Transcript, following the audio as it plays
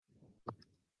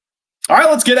All right,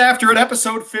 let's get after it.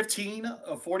 Episode 15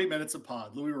 of 40 Minutes of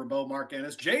Pod. Louie Rabeau, Mark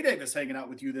Ennis, Jay Davis hanging out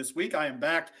with you this week. I am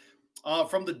back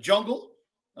from the jungle.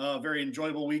 Very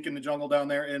enjoyable week in the jungle down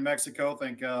there in Mexico.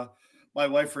 Thank my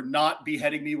wife for not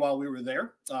beheading me while we were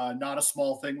there. Not a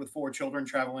small thing with 4 children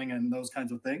traveling and those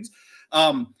kinds of things.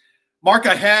 Mark,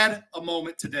 I had a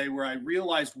moment today where I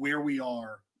realized where we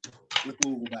are with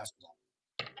Louisville basketball.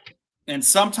 And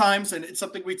sometimes, and it's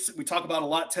something we talk about a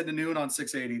lot 10 to noon on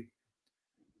 680,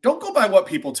 don't go by what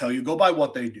people tell you, go by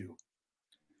what they do.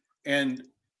 And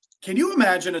can you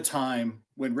imagine a time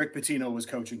when Rick Pitino was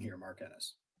coaching here, Mark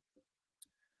Ennis,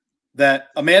 that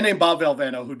a man named Bob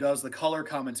Valvano, who does the color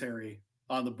commentary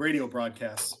on the radio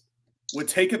broadcasts, would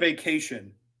take a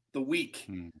vacation the week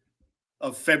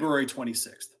of February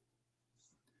 26th?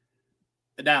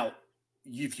 Now,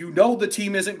 if you know the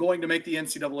team isn't going to make the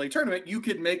NCAA tournament, you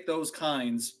could make those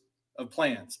kinds of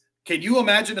plans. Can you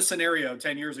imagine a scenario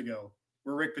 10 years ago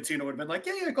where Rick Pitino would have been like,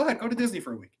 yeah, go ahead, go to Disney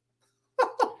for a week?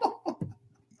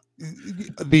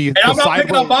 I'm not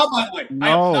picking on Bob, by the way.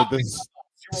 No,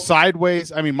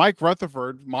 sideways. I mean, Mike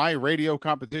Rutherford, my radio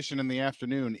competition in the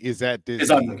afternoon, is at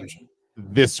Disney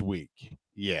this week.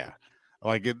 Yeah.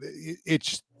 Like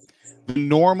it's the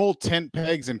normal tent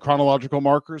pegs and chronological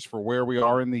markers for where we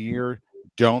are in the year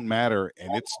don't matter,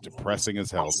 and it's depressing as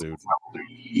hell, dude.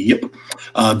 Yep.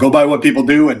 Go by what people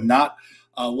do and not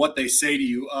what they say to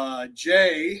you.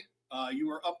 Jay, you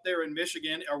were up there in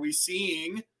Michigan. Are we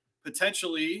seeing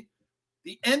potentially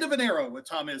the end of an era with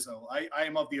Tom Izzo? I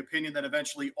am of the opinion that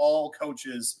eventually all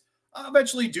coaches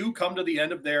eventually do come to the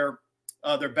end of their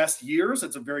best years.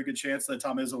 It's a very good chance that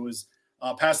Tom Izzo is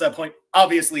past that point.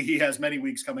 Obviously, he has many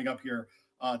weeks coming up here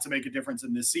to make a difference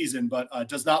in this season, but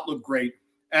does not look great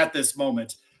at this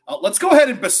moment. Let's go ahead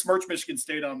and besmirch Michigan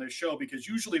State on this show, because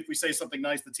usually if we say something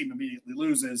nice, the team immediately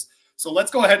loses. So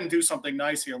let's go ahead and do something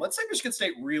nice here. Let's say Michigan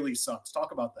State really sucks.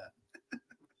 Talk about that.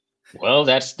 Well,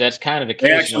 that's kind of the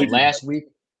case.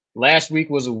 Last week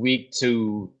was a week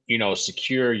to,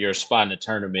 secure your spot in the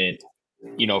tournament,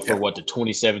 for the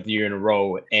 27th year in a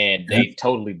row, and they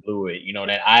totally blew it.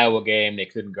 That Iowa game, they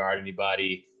couldn't guard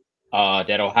anybody.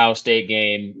 That Ohio State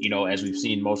game, as we've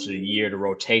seen most of the year, the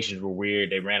rotations were weird.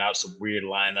 They ran out some weird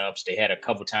lineups. They had a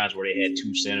couple times where they had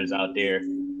 2 centers out there.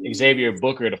 Xavier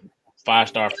Booker, the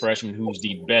 5-star freshman, who's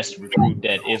the best recruit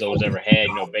that Izzo has ever had,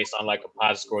 based on like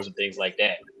composite scores and things like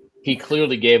that. He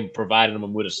clearly provided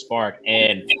them with a spark,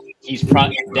 and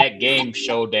that game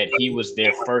showed that he was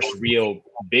their first real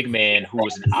big man who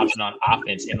was an option on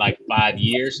offense in like 5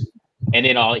 years. And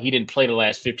then he didn't play the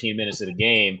last 15 minutes of the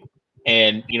game.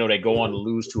 And, they go on to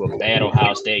lose to a bad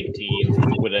Ohio State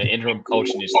team with an interim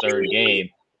coach in his 3rd game.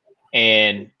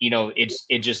 And,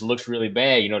 it just looks really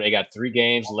bad. They got 3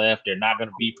 games left. They're not going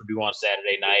to beat Purdue on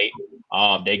Saturday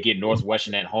night. They get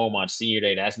Northwestern at home on senior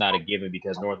day. That's not a given,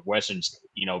 because Northwestern's,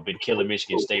 been killing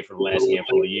Michigan State for the last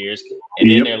handful of years. And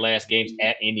then their last games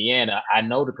at Indiana. I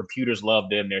know the computers love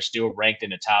them. They're still ranked in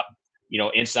the top,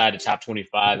 inside the top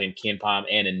 25 in KenPom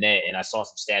and in net. And I saw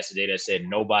some stats today that said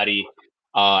nobody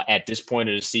at this point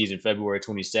of the season, February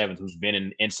 27th, who's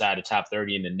been inside the top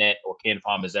 30 in the net or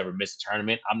KenPom has ever missed a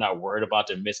tournament. I'm not worried about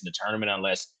them missing the tournament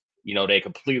unless, they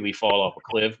completely fall off a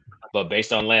cliff. But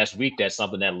based on last week, that's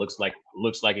something that looks like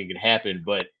it could happen.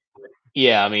 But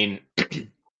yeah, I mean,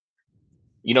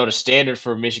 the standard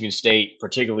for Michigan State,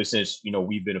 particularly since,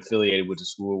 we've been affiliated with the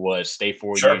school, was stay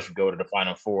 4 years, you go to the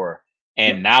Final Four.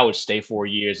 And now it's stay 4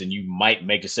 years and you might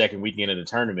make the second weekend of the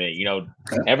tournament.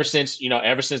 Ever since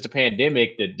the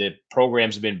pandemic, the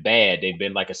programs have been bad. They've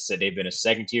been they've been a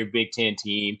 2nd-tier Big Ten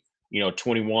team.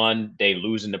 21, they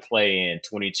lose in the play-in.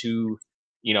 22,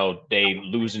 they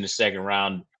lose in the second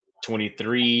round.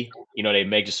 23, they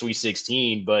make the Sweet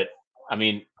 16. But I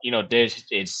mean, but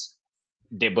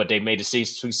they made the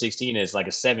Sweet 16 as like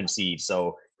a 7 seed.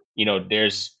 So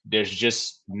there's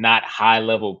just not high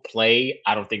level play.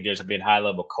 I don't think there's been high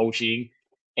level coaching,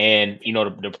 and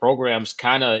the program's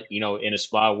kind of in a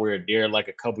spot where they're like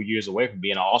a couple years away from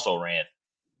being also ran.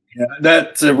 Yeah,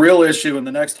 that's a real issue. And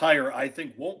the next hire, I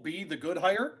think, won't be the good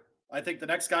hire. I think the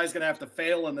next guy's going to have to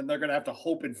fail, and then they're going to have to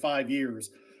hope in 5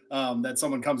 years that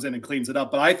someone comes in and cleans it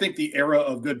up. But I think the era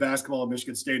of good basketball at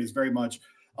Michigan State is very much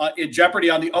in jeopardy.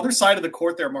 On the other side of the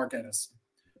court there, Mark Ennis,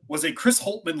 was a Chris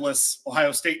Holtman-less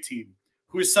Ohio State team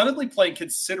who is suddenly playing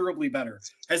considerably better.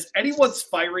 Has anyone's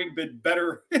firing been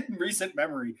better in recent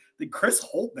memory than Chris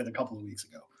Holtman a couple of weeks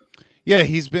ago? Yeah,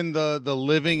 he's been the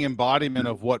living embodiment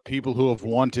of what people who have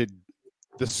wanted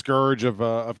the scourge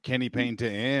of Kenny Payne to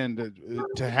end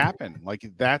to happen. Like,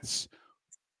 that's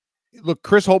look,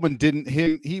 Chris Holtmann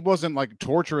he wasn't like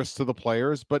torturous to the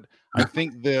players, but I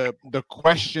think the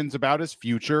questions about his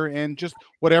future and just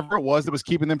whatever it was that was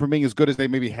keeping them from being as good as they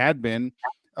maybe had been,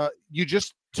 you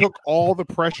just took all the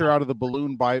pressure out of the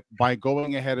balloon by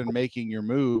going ahead and making your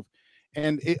move.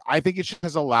 And I think it just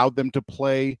has allowed them to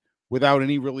play without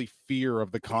any really fear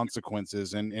of the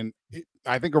consequences. And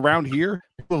I think around here,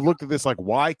 people have looked at this like,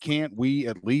 why can't we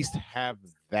at least have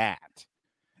that?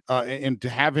 And to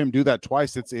have him do that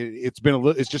twice, it's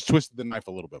just twisted the knife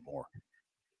a little bit more.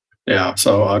 Yeah.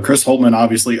 So Chris Holtmann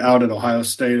obviously out at Ohio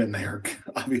State, and they're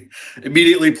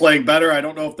immediately playing better. I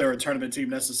don't know if they're a tournament team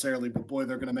necessarily, but boy,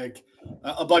 they're going to make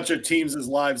a bunch of teams'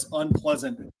 lives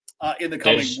unpleasant in the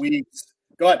coming weeks.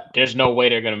 Go ahead. There's no way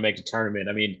they're going to make the tournament.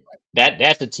 I mean,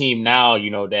 that's the team now,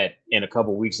 that in a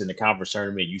couple of weeks in the conference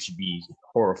tournament, you should be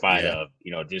horrified of.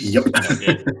 There's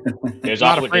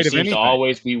there seems to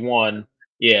always be one.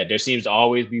 Yeah, there seems to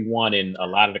always be one in a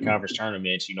lot of the conference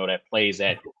tournaments, that plays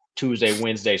that Tuesday,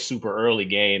 Wednesday super early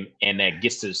game and that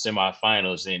gets to the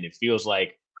semifinals. And it feels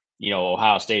like,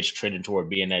 Ohio State's trending toward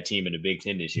being that team in the Big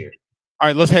Ten this year. All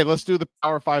right, let's do the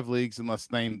Power 5 leagues and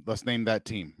let's name that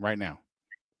team right now.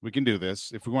 We can do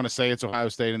this. If we want to say it's Ohio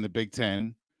State in the Big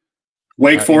Ten.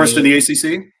 Wake Forest in the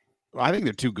ACC? I think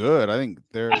they're too good.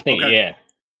 Yeah.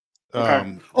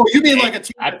 Okay. You mean like a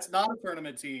team that's not a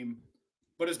tournament team,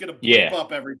 but is going to blip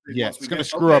up everything? Yeah, it's going to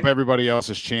screw up everybody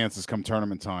else's chances come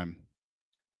tournament time.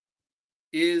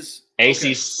 Is ACC,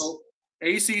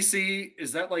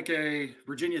 is that like a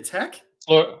Virginia Tech?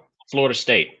 Florida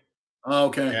State. Oh,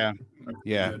 okay.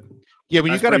 Yeah. Yeah,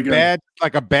 when you've got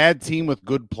a bad team with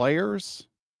good players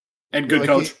and good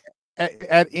coach.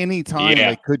 At any time,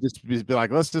 they could just be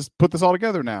like, let's just put this all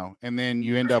together now. And then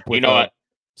you end up with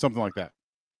something like that.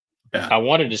 Yeah. I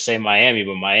wanted to say Miami,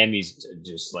 but Miami's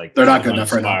just like they're not good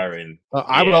enough right now.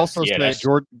 I would also say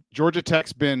Georgia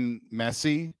Tech's been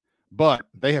messy, but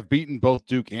they have beaten both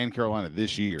Duke and Carolina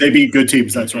this year. They beat good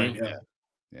teams. That's right.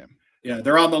 Yeah.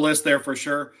 They're on the list there for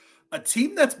sure. A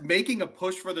team that's making a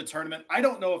push for the tournament. I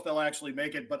don't know if they'll actually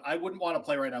make it, but I wouldn't want to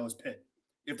play right now as Pitt.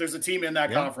 If there's a team in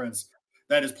that conference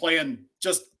that is playing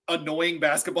just annoying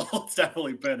basketball, it's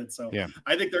definitely Pitt. And so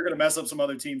I think they're going to mess up some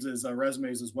other teams'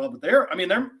 resumes as well. But they're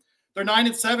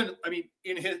 9-7. I mean,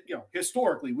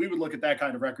 historically, we would look at that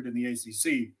kind of record in the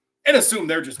ACC and assume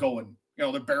they're just going,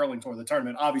 they're barreling toward the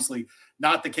tournament. Obviously,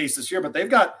 not the case this year, but they've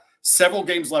got several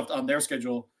games left on their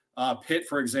schedule. Pitt,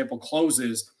 for example,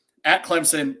 closes at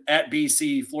Clemson, at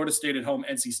BC, Florida State at home,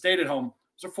 NC State at home.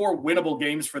 Those are 4 winnable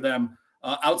games for them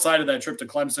outside of that trip to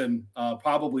Clemson,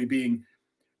 probably being,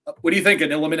 what do you think,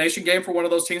 an elimination game for one of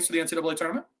those teams for the NCAA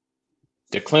tournament?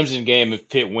 The Clemson game, if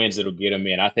Pitt wins, it'll get them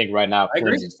in. I think right now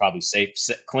Clemson's probably safe.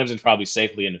 Clemson's probably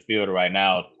safely in the field right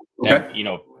now. Okay.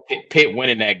 Pitt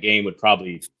winning that game would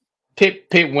probably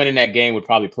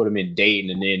put them in Dayton,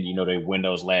 and then they win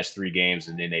those last 3 games,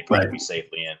 and then they probably be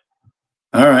safely in.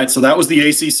 All right, so that was the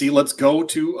ACC. Let's go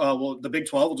to the Big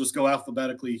 12. We'll just go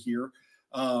alphabetically here.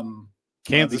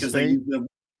 Kansas because State.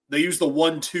 They use the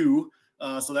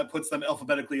 1-2, so that puts them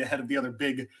alphabetically ahead of the other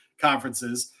big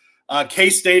conferences.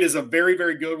 K-State is a very,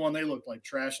 very good one. They looked like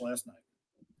trash last night.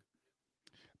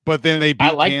 But then they beat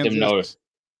I like Kansas. them though.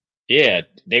 Yeah,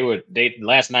 they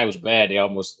last night was bad.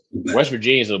 West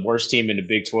Virginia is the worst team in the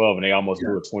Big 12, and they almost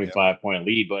blew a 25-point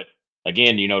lead. But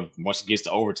again, once it gets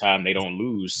to overtime, they don't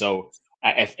lose. So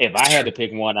if I had to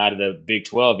pick one out of the Big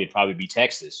 12, it'd probably be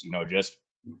Texas.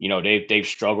 They've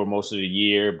struggled most of the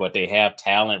year, but they have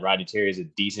talent. Rodney Terry is a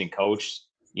decent coach.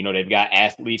 They've got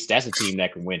athletes. That's a team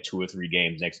that can win 2 or 3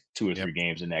 games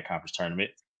in that conference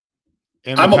tournament.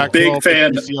 And I'm a big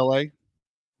fan. UCLA.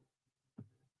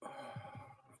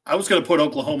 I was going to put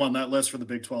Oklahoma on that list for the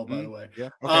Big 12, by the way. Yeah.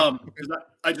 Okay. Because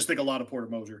I just think a lot of Porter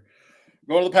Moser.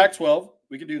 Going to the Pac-12,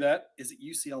 we can do that. Is it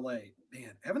UCLA?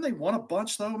 Man, haven't they won a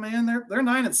bunch though? Man, they're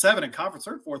 9-7 in conference.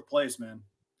 They're in 4th place, man.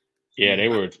 Yeah, they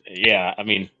were. Yeah, I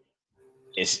mean,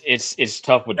 it's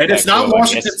tough with. And it's not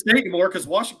Washington State anymore because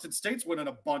Washington State's winning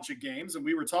a bunch of games, and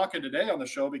we were talking today on the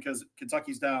show because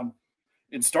Kentucky's down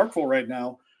in Starkville right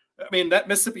now. I mean, that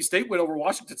Mississippi State win over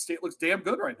Washington State looks damn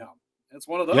good right now. It's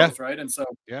one of those, right? And so,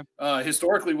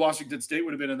 historically, Washington State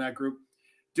would have been in that group.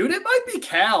 Dude, it might be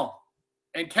Cal.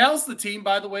 And Cal's the team,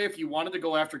 by the way, if you wanted to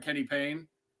go after Kenny Payne,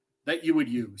 that you would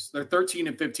use. They're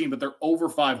 13-15, but they're over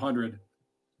 500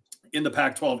 in the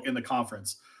Pac-12 in the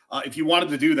conference. If you wanted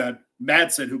to do that,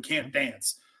 Madsen, who can't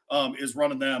dance, is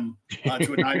running them to a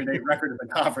 9-8 record in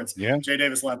the conference. Yeah. Jay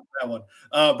Davis laughed at that one.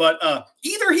 But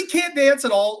either he can't dance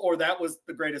at all, or that was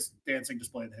the greatest dancing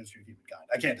display in the history of humankind.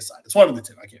 I can't decide. It's one of the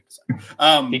two. I can't decide.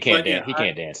 He can't dance. He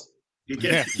can't dance.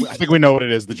 I think we know what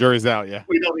it is. The jury's out. Yeah,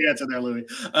 we know the answer there, Louie.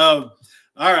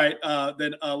 All right,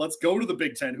 then let's go to the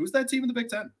Big Ten. Who's that team in the Big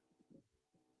Ten?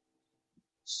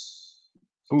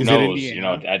 Who knows? You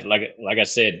know, like I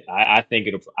said, I think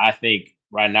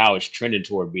right now it's trending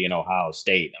toward being Ohio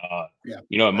State.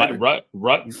 You know,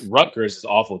 Rutgers is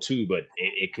awful too, but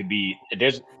it could be.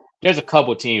 There's a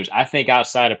couple teams. I think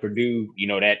outside of Purdue, you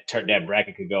know, that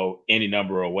bracket could go any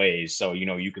number of ways. So you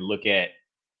know, you can look at,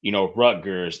 you know,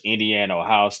 Rutgers, Indiana,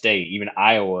 Ohio State, even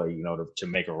Iowa, you know, to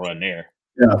make a run there.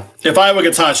 Yeah, if Iowa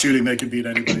gets hot shooting, they can beat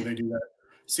anybody. They do that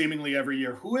seemingly every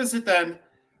year. Who is it then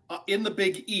in the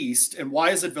Big East, and why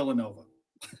is it Villanova?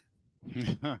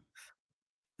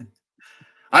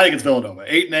 I think it's Villanova,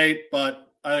 8-8,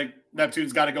 but I think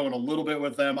Neptune's got to go in a little bit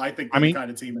with them. I think they're the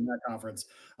kind of team in that conference.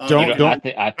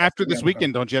 After this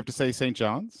weekend, don't you have to say St.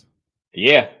 John's?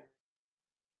 Yeah,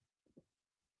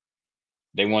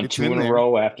 they won 2 in a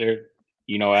row after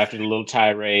the little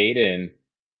tirade, and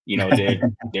you know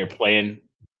they're playing.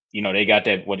 You know, they got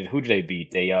that. Who did they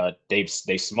beat?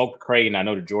 They smoked Creighton. I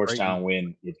know the Georgetown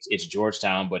win. It's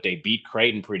Georgetown, but they beat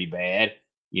Creighton pretty bad.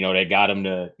 You know, they got them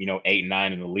to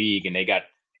 8-9 in the league, and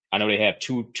I know they have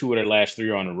two of their last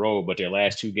 3 on the road, but their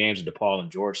last 2 games are DePaul and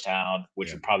Georgetown,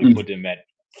 which would probably put them at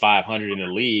 500 in the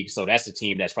league. So that's the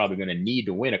team that's probably going to need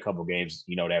to win a couple games,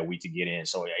 you know, that week to get in.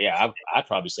 So yeah, I'd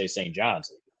probably say St.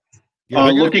 John's. Yeah,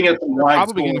 looking at the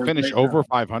probably going to finish over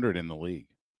 500 in the league.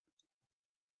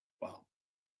 Wow.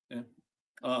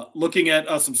 Yeah. Looking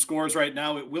at some scores right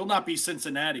now, it will not be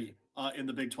Cincinnati in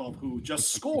the Big 12, who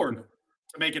just scored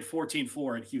to make it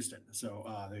 14-4 in Houston. So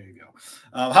there you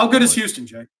go. How good is Houston,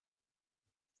 Jay?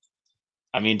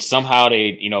 I mean, somehow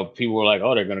people were like,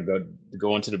 oh, they're going to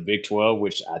go into the Big 12,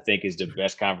 which I think is the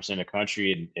best conference in the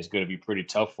country, and it's going to be pretty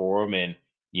tough for them. And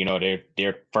you know,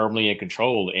 they're firmly in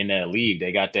control in that league.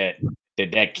 They got that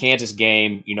Kansas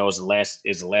game. You know, is the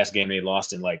last game they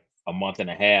lost in like a month and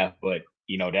a half. But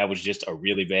you know, that was just a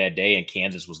really bad day, and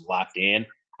Kansas was locked in.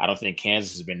 I don't think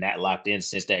Kansas has been that locked in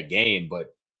since that game.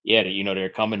 But yeah, they're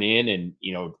coming in, and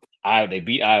you know, they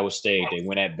beat Iowa State. They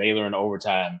went at Baylor in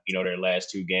overtime. You know, their last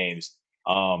 2 games.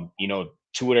 You know,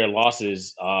 2 of their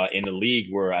losses in the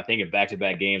league were, I think, in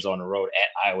back-to-back games on the road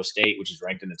at Iowa State, which is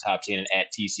ranked in the top 10, and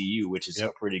at TCU, which is a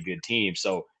pretty good team.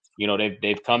 So, you know,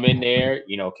 they've come in there.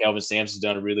 You know, Kelvin Sampson's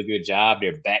done a really good job.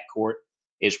 Their backcourt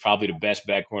is probably the best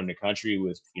backcourt in the country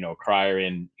with, you know, Cryer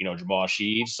and, you know, Jamal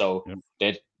Sheed. So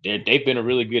they've been a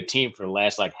really good team for the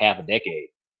last like half a decade.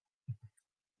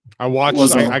 I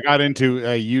got into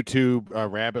a YouTube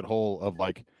rabbit hole of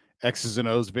like X's and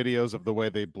O's videos of the way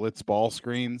they blitz ball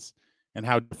screens and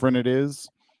how different it is.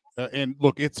 And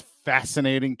look, it's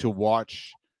fascinating to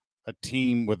watch a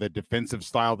team with a defensive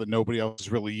style that nobody else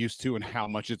is really used to and how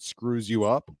much it screws you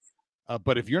up.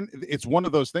 But it's one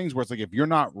of those things where it's like, if you're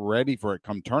not ready for it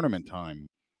come tournament time,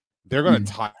 they're going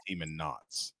to tie team in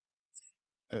knots.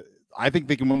 I think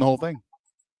they can win the whole thing.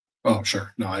 Oh,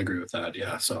 sure. No, I agree with that.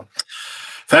 Yeah. So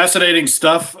fascinating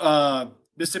stuff.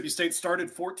 Mississippi State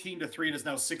started 14-3 and is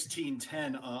now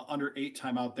 16-10 under 8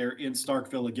 time out there in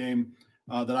Starkville, a game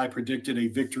that I predicted a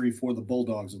victory for the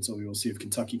Bulldogs. And so we will see if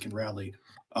Kentucky can rally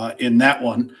in that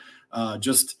one.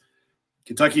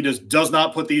 Kentucky just does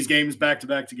not put these games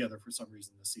back-to-back together for some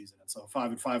reason this season. And so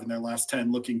 5-5 in their last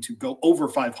 10, looking to go over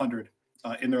 500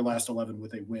 in their last 11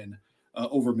 with a win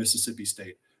over Mississippi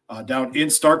State. Down in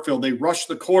Starkville, they rushed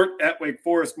the court at Wake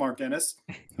Forest, Mark Ennis.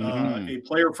 A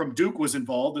player from Duke was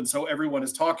involved, and so everyone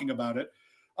is talking about it.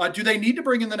 Do they need to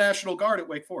bring in the National Guard at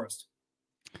Wake Forest?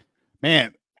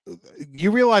 Man,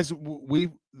 you realize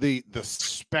the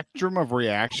spectrum of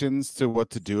reactions to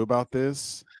what to do about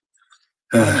this?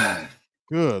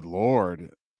 Good Lord.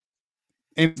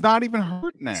 And it's not even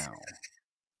hurt now.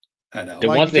 I know. The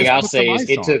one thing I'll say is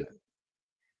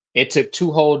it took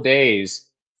 2 whole days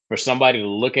for somebody to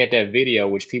look at that video,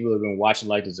 which people have been watching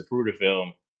like the Zapruder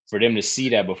film, for them to see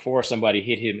that before somebody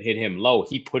hit him low,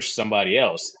 he pushed somebody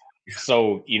else.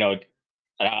 So, you know,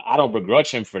 I don't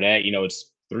begrudge him for that. You know,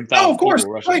 it's 3,000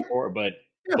 people rushing the court, but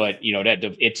you know, that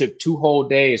it took 2 whole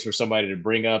days for somebody to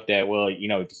bring up that, well, you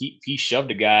know, he shoved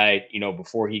a guy, you know,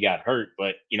 before he got hurt.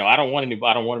 But you know, I don't want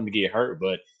him to get hurt.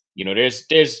 But you know, there's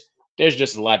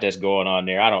just a lot that's going on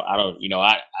there. I don't, you know,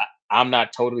 I'm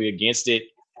not totally against it,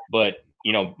 but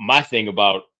you know, my thing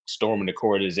about storming the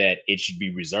court is that it should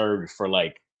be reserved for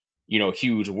like, you know,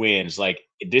 huge wins. Like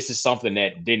this is something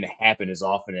that didn't happen as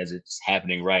often as it's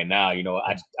happening right now. You know,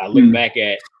 I look back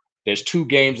at, there's 2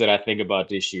 games that I think about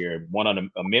this year, one on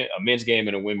a men's game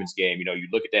and a women's game. You know, you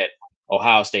look at that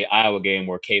Ohio State Iowa game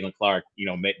where Caitlin Clark, you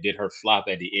know, did her flop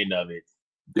at the end of it.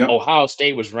 Yep. Ohio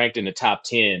State was ranked in the top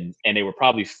 10 and they were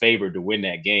probably favored to win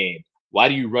that game. Why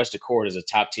do you rush the court as a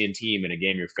top 10 team in a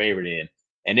game you're favored in?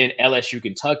 And then LSU,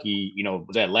 Kentucky,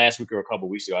 was that last week or a couple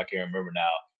of weeks ago? I can't remember now.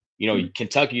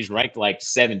 Kentucky's ranked like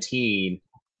 17,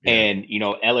 and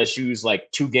LSU's like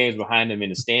 2 games behind them in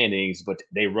the standings, but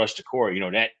they rushed to court.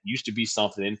 That used to be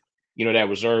something. That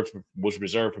was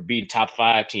reserved for beating top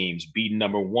 5 teams, beating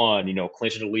number 1,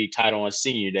 clinching the league title on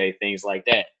senior day, things like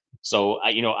that. So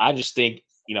I just think,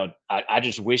 I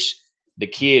just wish the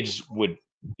kids would,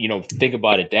 think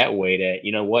about it that way,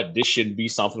 that, this shouldn't be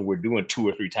something we're doing 2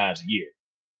 or 3 times a year.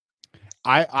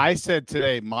 I said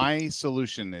today, my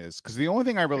solution is, because the only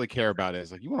thing I really care about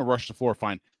is, like, you want to rush the floor,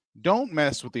 fine. Don't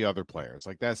mess with the other players.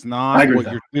 Like, that's not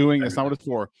what you're doing. That's not what it's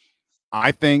for.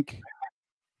 I think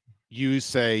you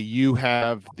say you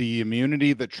have the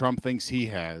immunity that Trump thinks he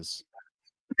has.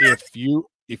 If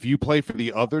you play for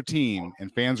the other team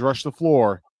and fans rush the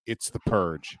floor, it's the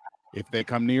purge. If they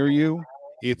come near you,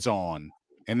 it's on.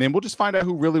 And then we'll just find out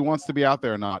who really wants to be out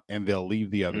there or not, and they'll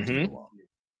leave the other team alone.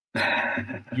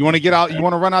 You want to get out? You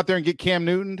want to run out there and get Cam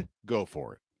Newton? Go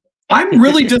for it. I'm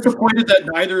really disappointed that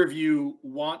neither of you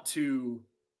want to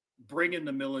bring in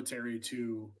the military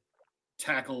to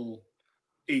tackle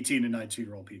 18 and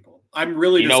 19-year-old people. I'm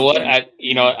really I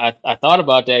thought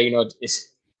about that.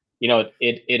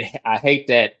 I hate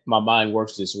that my mind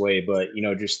works this way, but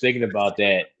just thinking about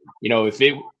that, if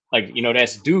it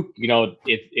that's Duke,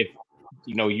 if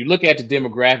you look at the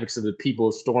demographics of the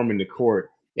people storming the court.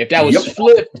 If that was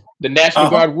flipped, the National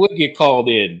Guard would get called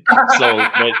in. So,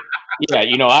 but yeah,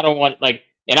 I don't want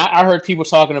and I heard people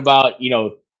talking about,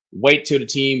 wait till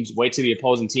the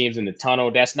opposing teams in the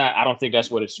tunnel. I don't think that's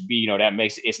what it should be. That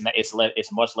makes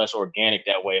it's much less organic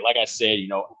that way. Like I said,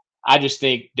 I just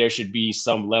think there should be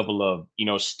some level of,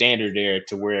 standard there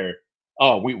to where,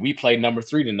 we played number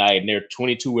 3 tonight and they're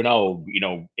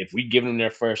 22-0. If we give them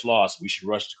their first loss, we should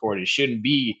rush the court. It shouldn't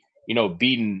be,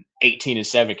 beating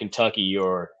 18-7 Kentucky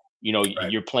or,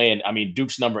 you're playing,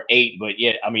 Duke's number 8, but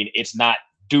yet, it's not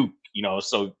Duke,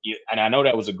 so, and I know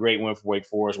that was a great win for Wake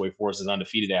Forest. Wake Forest is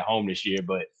undefeated at home this year,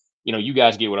 but, you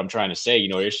guys get what I'm trying to say.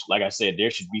 Like I said,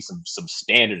 there should be some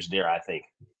standards there, I think.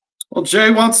 Well,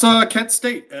 Jay wants Kent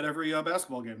State at every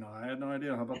basketball game now. I had no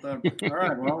idea. How about that? All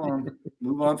right, well,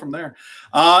 move on from there.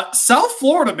 South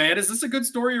Florida, man, is this a good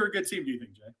story or a good team, do you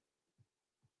think, Jay?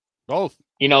 Both.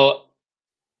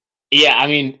 Yeah,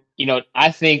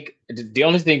 I think the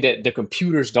only thing that the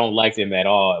computers don't like them at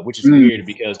all, which is weird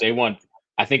because they won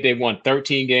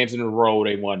 13 games in a row.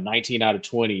 They won 19 out of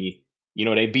 20.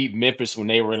 They beat Memphis when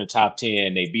they were in the top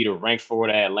 10. They beat a ranked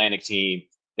Florida Atlantic team.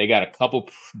 They got a couple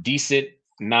decent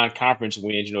non-conference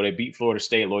wins. They beat Florida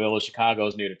State. Loyola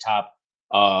Chicago's near the top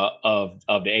of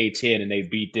the A10, and they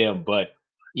beat them. But,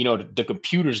 the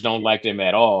computers don't like them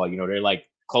at all. They're like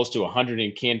close to 100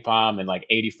 in KenPom and like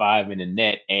 85 in the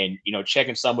net. And,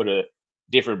 checking some of the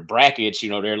different brackets,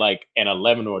 they're like an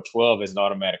 11 or 12 as an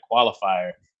automatic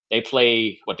qualifier. They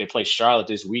play Charlotte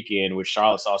this weekend, which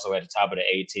Charlotte's also at the top of the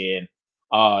A10.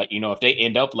 If they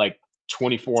end up like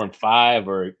 24-5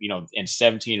 or, and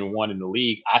 17-1 in the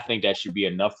league, I think that should be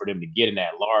enough for them to get in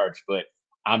that large. But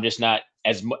I'm just not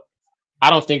as much. I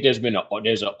don't think there's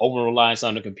an over reliance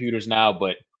on the computers now,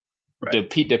 but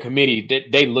the committee,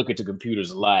 they look at the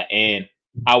computers a lot, and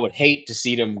I would hate to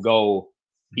see them go,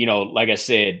 like I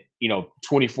said,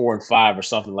 24-5 or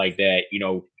something like that,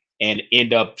 and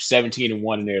end up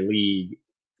 17-1 in their league,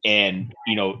 and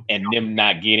and them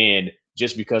not get in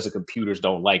just because the computers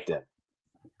don't like them.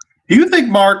 Do you think,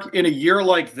 Mark, in a year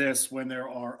like this, when there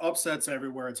are upsets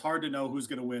everywhere, it's hard to know who's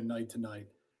going to win night to night,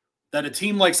 that a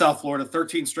team like South Florida,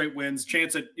 13 straight wins,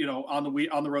 chance at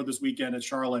on the road this weekend at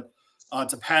Charlotte,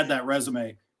 to pad that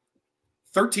resume,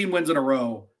 13 wins in a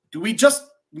row. Do we just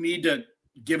need to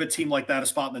give a team like that a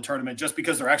spot in the tournament just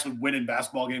because they're actually winning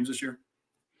basketball games this year?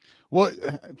 Well,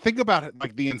 think about it,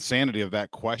 like the insanity of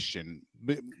that question.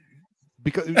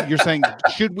 Because you're saying,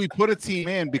 should we put a team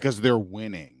in because they're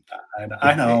winning?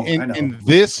 I know. And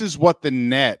this is what the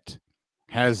net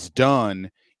has done.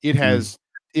 It has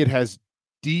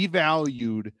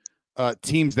devalued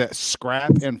teams that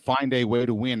scrap and find a way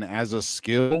to win as a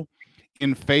skill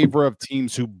in favor of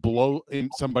teams who blow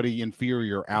somebody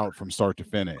inferior out from start to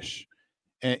finish.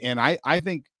 And I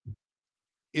think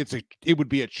it would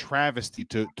be a travesty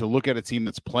to look at a team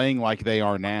that's playing like they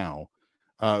are now,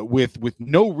 with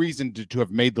no reason to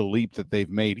have made the leap that they've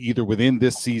made, either within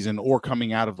this season or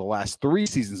coming out of the last 3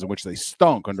 seasons in which they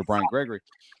stunk under Brian Gregory.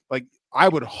 Like, I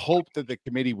would hope that the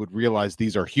committee would realize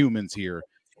these are humans here,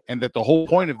 and that the whole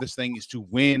point of this thing is to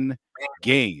win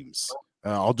games.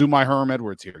 I'll do my Herm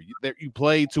Edwards here. You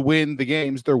play to win the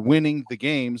games. They're winning the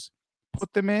games.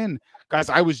 Put them in. Guys,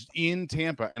 I was in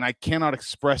Tampa, and I cannot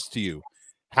express to you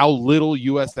how little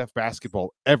USF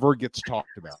basketball ever gets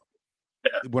talked about.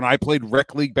 when I played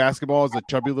rec league basketball as a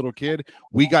chubby little kid,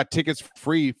 we got tickets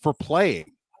free for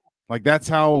playing. Like, that's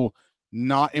how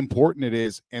not important it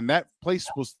is. And that place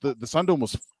was the Sundome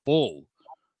was full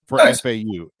for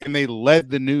FAU, and they led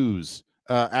the news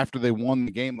after they won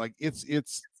the game. Like,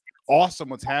 it's awesome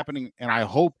what's happening, and I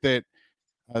hope that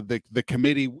the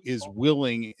committee is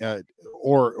willing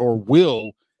or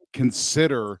will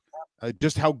consider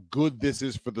just how good this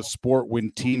is for the sport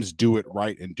when teams do it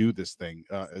right and do this thing.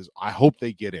 I hope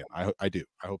they get in. I do.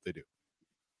 I hope they do.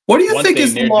 What do you think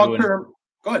is the long term?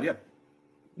 Go ahead. Yeah.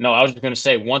 No, I was just going to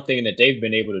say one thing that they've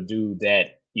been able to do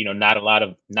that,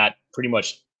 not pretty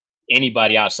much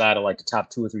anybody outside of like the top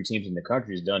 2 or 3 teams in the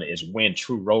country has done it, is win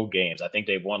true road games. I think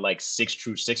they've won like 6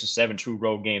 or 7 true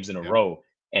road games in a row.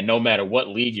 And no matter what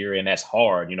league you're in, that's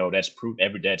hard. That's proved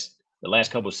that's the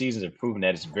last couple of seasons have proven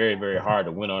that it's very, very hard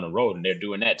to win on the road, and they're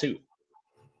doing that too.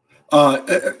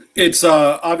 It's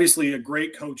obviously a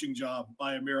great coaching job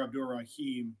by Amir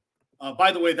Abdur-Rahim.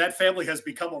 By the way, that family has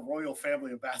become a royal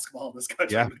family of basketball in this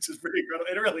country, which is pretty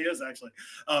incredible. It really is, actually.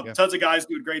 Tons of guys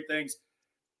doing great things.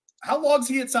 How long is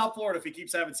he at South Florida if he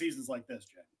keeps having seasons like this,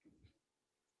 Jay?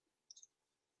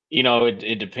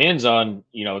 It depends on,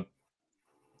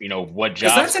 what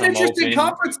jobs. That's an interesting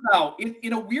conference now.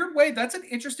 In a weird way, that's an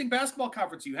interesting basketball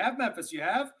conference. You have Memphis, you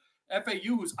have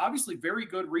FAU, who's obviously very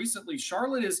good recently.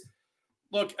 Charlotte is,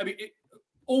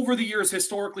 over the years,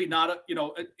 historically not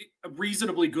a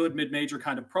reasonably good mid-major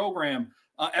kind of program.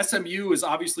 SMU is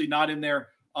obviously not in there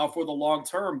for the long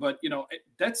term, but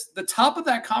that's the top of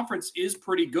that conference is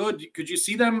pretty good. Could you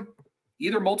see them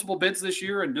either multiple bids this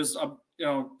year, and does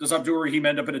Abdur-Rahim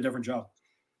end up in a different job?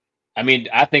 I mean,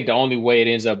 I think the only way it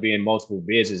ends up being multiple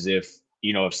bids is if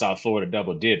South Florida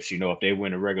double dips, if they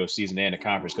win the regular season and the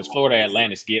conference, because Florida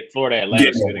Atlantic's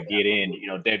going to get in.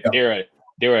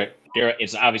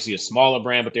 It's obviously a smaller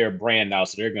brand, but they're a brand now,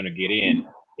 so they're going to get in.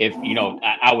 If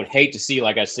I would hate to see,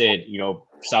 like I said,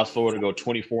 South Florida go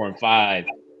 24-5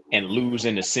 and lose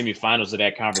in the semifinals of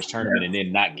that conference tournament and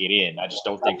then not get in. I just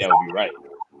don't think that would be right.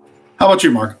 How about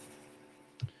you, Mark?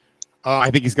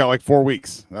 I think he's got like 4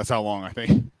 weeks. That's how long I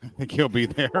think he'll be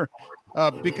there.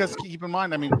 Because keep in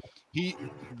mind, I mean,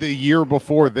 the year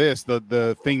before this,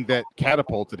 the thing that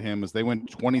catapulted him is they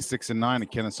went 26-9 at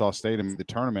Kennesaw State in the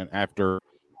tournament after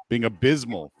being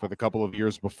abysmal for the couple of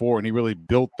years before, and he really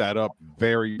built that up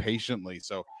very patiently.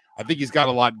 So I think he's got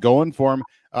a lot going for him.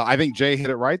 I think Jay hit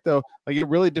it right, though. Like, it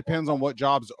really depends on what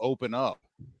jobs open up.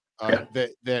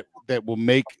 That will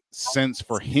make sense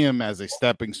for him as a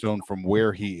stepping stone from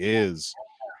where he is.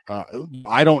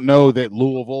 I don't know that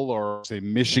Louisville or say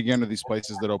Michigan or these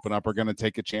places that open up are going to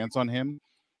take a chance on him,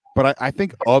 but I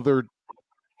think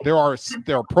there are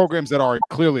programs that are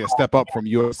clearly a step up from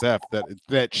USF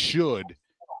that should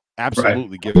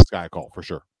absolutely give this guy a call for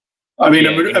sure. I mean,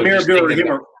 Amir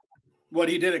Abdur-Rahim, what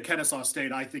he did at Kennesaw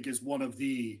State, I think, is one of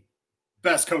the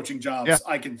best coaching jobs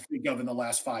I can think of in the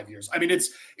last 5 years. I mean,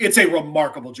 it's a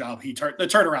remarkable job. The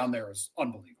turnaround there is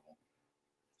unbelievable.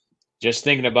 Just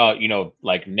thinking about,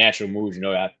 like natural moves,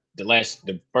 the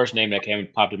first name that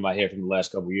popped in my head from the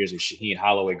last couple of years is Shaheen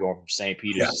Holloway going from St.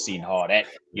 Peter's to Seton Hall. That,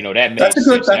 that makes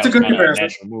sense. That's a good comparison.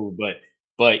 Natural move, but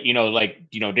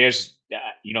there's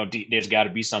got to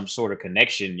be some sort of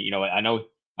connection. I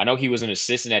know he was an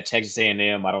assistant at Texas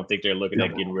A&M. I don't think they're looking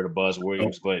at getting rid of Buzz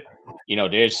Williams, but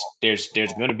there's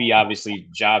going to be obviously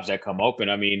jobs that come open.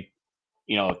 I mean,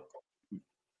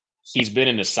 he's been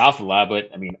in the South a lot, but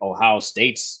I mean, Ohio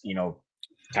State's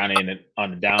kind of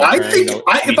on the downturn. I think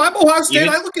if I'm Ohio State,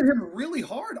 I look at him really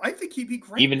hard. I think he'd be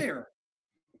great there.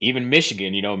 Even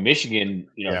Michigan, they're on a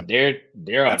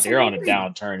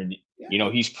downturn, and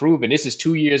he's proven this is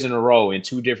 2 years in a row in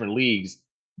 2 different leagues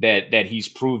that he's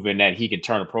proven that he can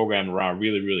turn a program around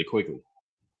really, really quickly.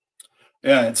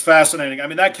 Yeah, it's fascinating. I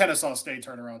mean, that Kennesaw State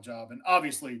turnaround job, and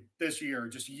obviously this year,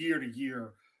 just year to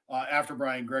year, after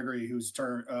Brian Gregory, his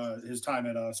time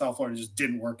at South Florida just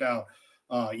didn't work out.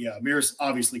 Amir's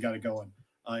obviously got it going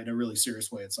in a really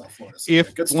serious way at South Florida. So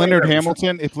if Leonard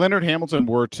Hamilton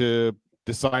were to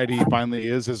decide he finally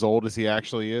is as old as he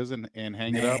actually is and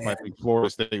hang it up, I think Florida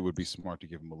State would be smart to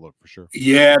give him a look for sure.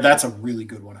 Yeah, that's a really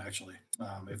good one, actually.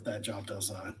 If that job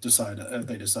does if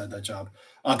they decide that job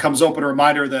comes open. A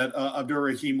reminder that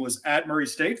Abdur-Rahim was at Murray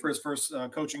State for his first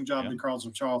coaching job in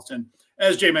Carlsbad, Charleston.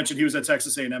 As Jay mentioned, he was at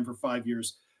Texas A&M for 5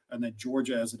 years, and then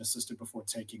Georgia as an assistant before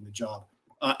taking the job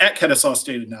at Kennesaw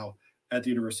State and now at the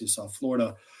University of South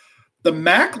Florida. The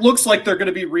MAC looks like they're going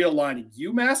to be realigning.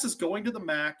 UMass is going to the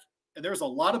MAC. And there's a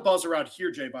lot of buzz around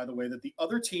here, Jay, by the way, that the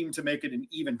other team to make it an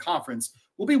even conference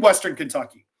will be Western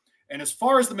Kentucky. And as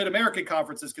far as the Mid-American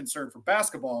Conference is concerned for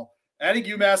basketball, adding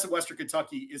UMass and Western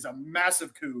Kentucky is a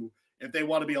massive coup if they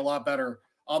want to be a lot better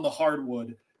on the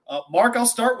hardwood. Mark, I'll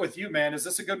start with you, man. Is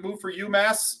this a good move for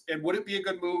UMass? And would it be a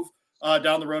good move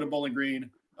down the road in Bowling Green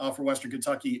for Western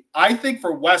Kentucky? I think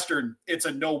for Western, it's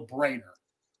a no-brainer.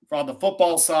 On the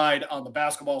football side, on the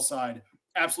basketball side,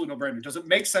 absolute no-brainer. Does it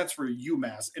make sense for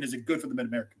UMass, and is it good for the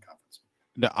Mid-American Conference?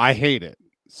 No, I hate it.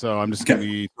 So I'm just going to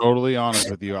be totally honest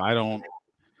with you. I don't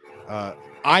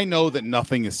I know that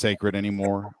nothing is sacred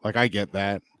anymore. Like, I get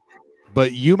that.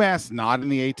 But UMass not in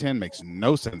the A10 makes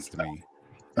no sense to me.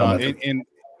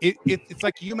 It's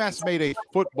like UMass made a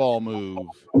football move,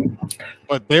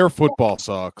 but their football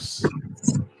sucks.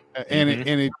 And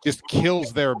it just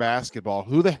kills their basketball.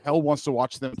 Who the hell wants to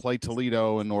watch them play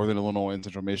Toledo and Northern Illinois and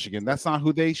Central Michigan? That's not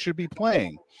who they should be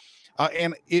playing.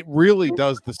 And it really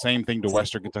does the same thing to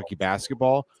Western Kentucky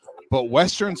basketball. But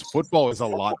Western's football is a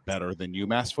lot better than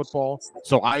UMass football.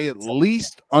 So I at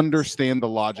least understand the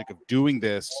logic of doing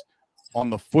this on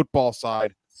the football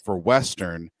side for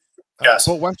Western. Yes.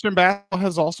 But Western basketball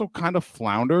has also kind of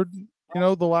floundered,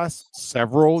 the last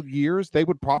several years. They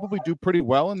would probably do pretty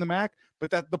well in the MAC.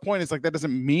 But the point is, like, that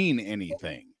doesn't mean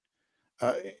anything.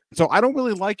 So I don't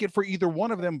really like it for either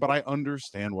one of them, but I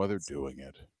understand why they're doing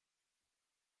it.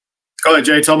 Go ahead,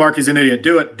 Jay. Tell Mark he's an idiot.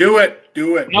 Do it.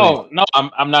 No,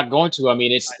 I'm not going to. I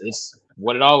mean, it's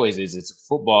what it always is. It's a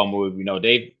football move.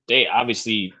 They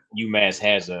obviously, UMass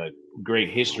has a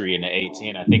great history in the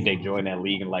A10. I think they joined that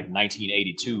league in like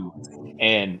 1982.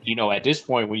 And, at this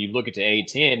point, when you look at the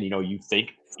A10, you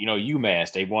think,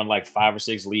 UMass, they won like 5 or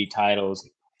 6 league titles.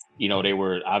 They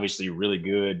were obviously really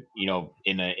good,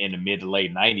 in the mid to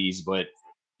late 90s. But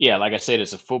yeah, like I said,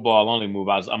 it's a football only move.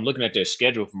 I'm looking at their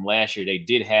schedule from last year. They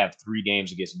did have 3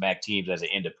 games against MAC teams as an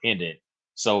independent.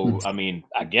 So, I mean,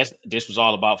 I guess this was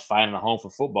all about finding a home for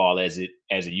football as it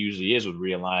usually is with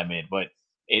realignment. But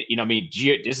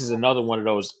this is another one of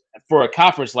those for a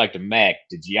conference like the MAC.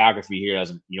 The geography here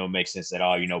doesn't, make sense at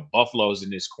all. Buffalo's in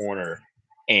this corner,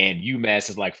 and UMass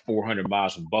is like 400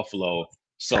 miles from Buffalo.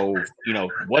 So,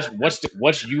 what's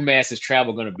UMass's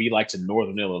travel going to be like to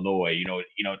Northern Illinois?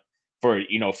 For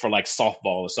like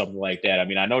softball or something like that. I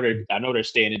mean, I know they're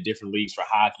staying in different leagues for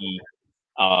hockey,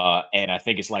 and I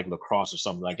think it's like lacrosse or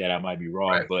something like that. I might be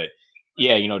wrong, right. But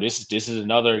yeah, this is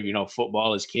another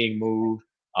football is king move.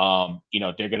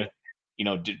 They're gonna,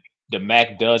 the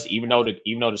MAC does, even though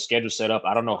the schedule's set up.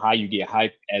 I don't know how you get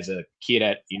hyped as a kid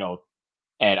at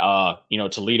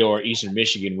Toledo or Eastern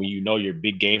Michigan when your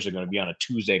big games are going to be on a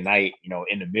Tuesday night,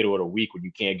 in the middle of the week when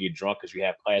you can't get drunk because you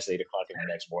have class 8 o'clock in the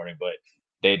next morning. But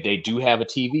they do have a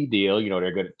TV deal.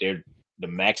 They're the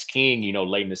Max King,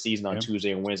 late in the season on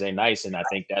Tuesday and Wednesday nights. And I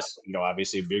think that's,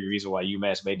 obviously a big reason why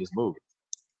UMass made this move.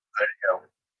 There you go.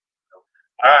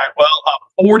 All right. Well,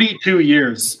 42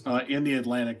 years in the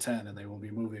Atlantic 10, and they will be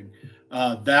moving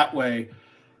that way.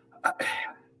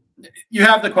 You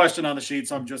have the question on the sheet,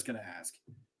 so I'm just going to ask.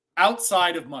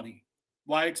 Outside of money,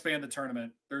 why expand the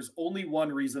tournament? There's only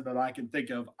one reason that I can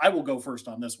think of. I will go first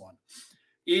on this one.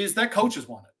 Is that coaches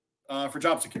want it for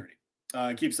job security.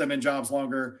 Keeps them in jobs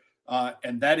longer,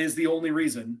 and that is the only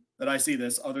reason that I see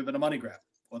this other than a money grab.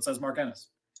 What says Mark Ennis?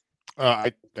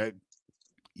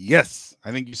 Yes,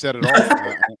 I think you said it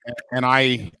all. And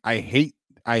I hate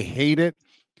it.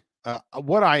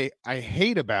 What I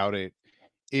hate about it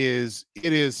is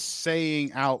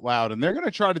saying out loud, and they're going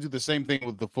to try to do the same thing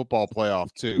with the football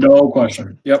playoff too. No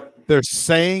question. Yep. They're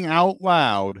saying out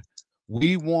loud,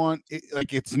 we want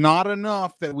it's not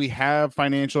enough that we have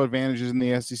financial advantages in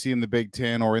the SEC and the Big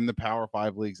Ten or in the Power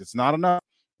 5 leagues. It's not enough.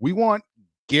 We want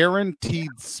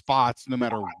guaranteed spots no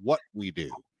matter what we do.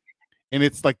 And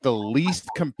it's like the least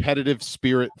competitive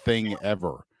spirit thing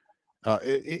ever.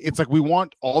 It's like we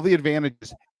want all the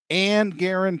advantages and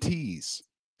guarantees,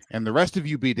 and the rest of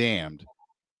you be damned.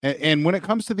 And when it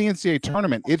comes to the NCAA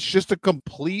tournament, it's just a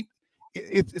complete.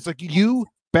 It's like, you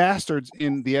bastards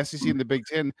in the SEC and the Big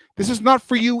Ten. This is not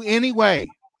for you anyway.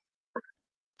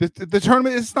 The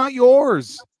tournament is not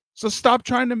yours. So stop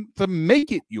trying to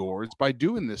make it yours by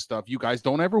doing this stuff. You guys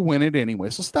don't ever win it anyway.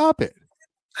 So stop it.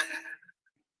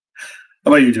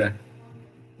 How about you, Jay?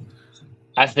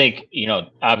 I think,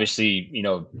 obviously,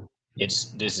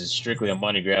 this is strictly a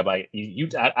money grab. I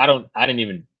didn't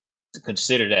even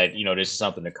consider that, this is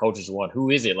something the coaches want. Who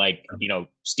is it? Like,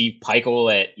 Steve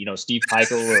Peichel at, Steve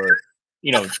Peichel, or,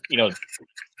 you know what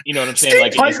I'm saying? Steve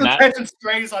like, it's not catching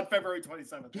strays on February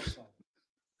 27th.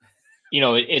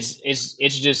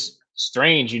 It's just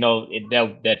strange,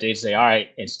 that they say, all right,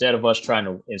 instead of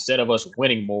us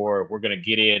winning more, we're going to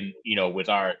get in, with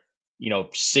our,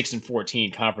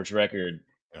 6-14 conference record.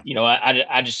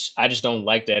 I just don't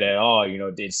like that at all.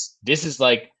 This is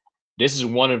like this is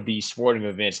one of these sporting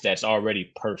events that's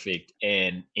already perfect,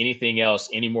 and anything else,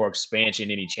 any more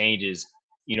expansion, any changes,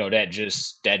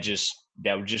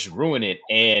 that would just ruin it.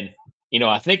 And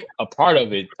I think a part of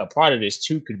this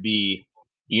too could be,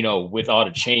 with all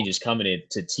the changes coming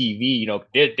into TV,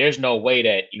 there's no way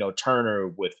that Turner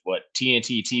with what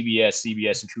TNT, TBS,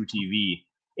 CBS, and True TV,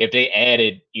 if they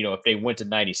added, if they went to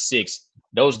 96,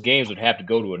 those games would have to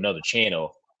go to another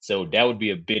channel. So that would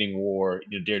be a bidding war.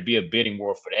 There'd be a bidding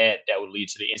war for that. That would lead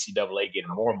to the NCAA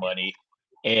getting more money.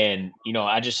 And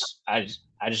I just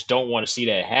don't want to see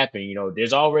that happen.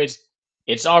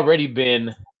 It's already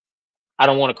been. I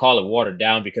don't want to call it watered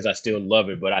down because I still love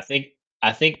it, but I think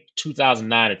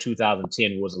 2009 or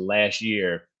 2010 was the last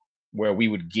year where we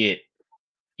would get,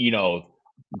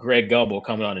 Greg Gumbel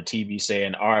coming on the TV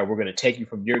saying, "All right, we're going to take you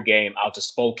from your game out to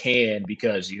Spokane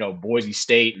because Boise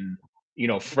State and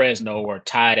Fresno are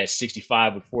tied at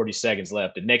 65 with 40 seconds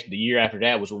left." The year after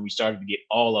that was when we started to get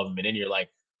all of them, and then you're like,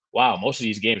 "Wow, most of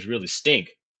these games really stink."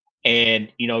 And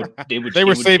they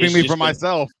were saving me from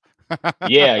myself.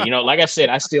 Yeah, like I said,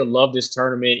 I still love this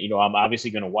tournament. I'm obviously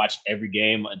going to watch every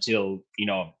game until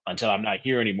I'm not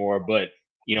here anymore. But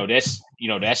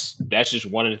that's just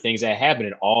one of the things that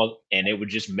happened, and it would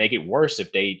just make it worse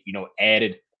if they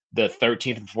added the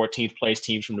 13th and 14th place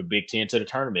teams from the Big Ten to the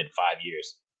tournament in 5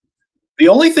 years. The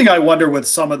only thing I wonder with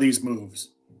some of these moves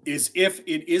is if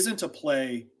it isn't a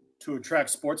play to attract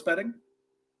sports betting,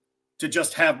 to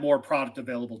just have more product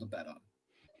available to bet on.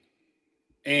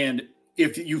 And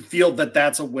if you feel that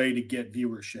that's a way to get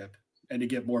viewership and to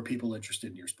get more people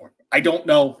interested in your sport. I don't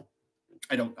know.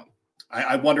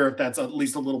 I wonder if that's at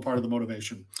least a little part of the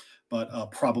motivation,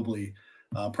 but probably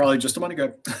just a money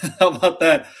grab. How about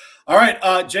that? All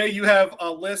right, Jay, you have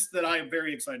a list that I am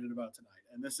very excited about tonight.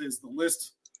 And this is the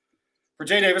list for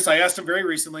Jay Davis. I asked him very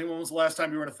recently, when was the last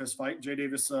time you were in a fist fight? Jay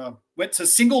Davis went to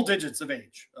single digits of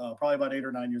age, probably about 8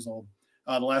 or 9 years old.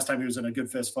 The last time he was in a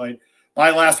good fist fight. My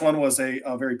last one was a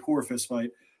very poor fist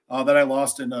fight that I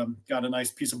lost and got a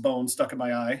nice piece of bone stuck in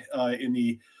my eye in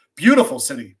the beautiful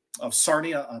city of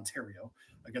Sarnia, Ontario,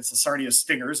 against the Sarnia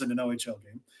Stingers in an OHL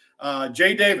game.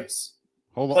 Jay Davis.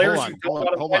 Hold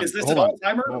on. Is this an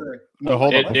all-timer? No,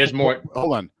 hold on. There's more.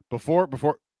 Hold on. Before,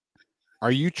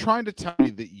 are you trying to tell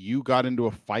me that you got into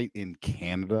a fight in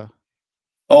Canada?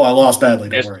 Oh, I lost badly.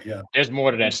 Don't worry. Yeah. There's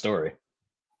more to that story.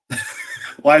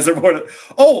 Why is there more to?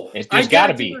 Oh, there's got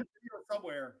to be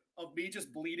somewhere of me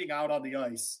just bleeding out on the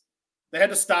ice. They had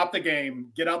to stop the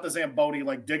game, get out the Zamboni,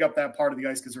 dig up that part of the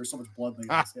ice because there was so much blood in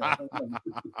the ice. Yeah,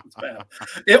 it's bad.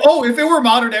 If it were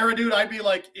modern era, dude, I'd be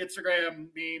like Instagram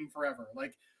meme forever.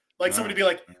 Like somebody be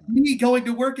like, me going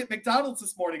to work at McDonald's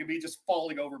this morning and me just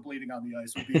falling over bleeding on the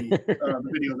ice would be the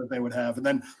video that they would have. And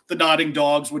then the nodding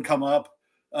dogs would come up,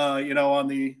 on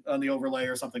the overlay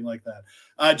or something like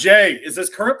that. Jay, is this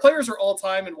current players or all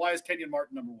time? And why is Kenyon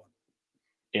Martin number one?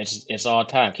 It's all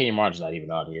time. Kenyon Martin's not even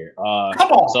out here.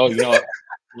 Come on. So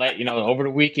over the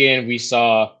weekend we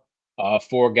saw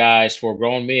 4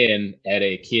 grown men at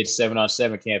a kids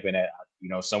 7-on-7 camping at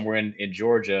somewhere in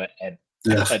Georgia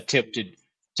attempted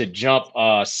to jump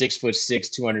 6'6",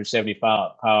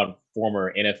 275-pound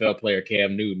former NFL player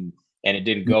Cam Newton, and it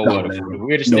didn't go well. The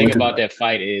weirdest thing about that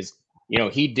fight is,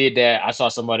 he did that. I saw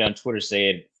somebody on Twitter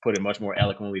put it much more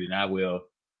eloquently than I will,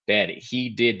 that he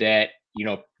did that,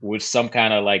 with some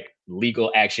kind of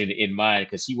legal action in mind,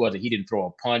 because he didn't throw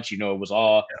a punch. It was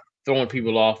all throwing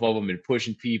people off of him and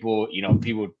pushing people.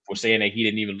 People were saying that he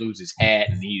didn't even lose his hat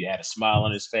and he had a smile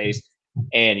on his face.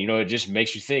 And, it just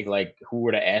makes you think, who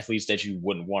are the athletes that you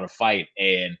wouldn't want to fight?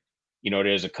 And,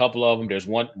 there's a couple of them. There's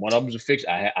one of them's a fiction.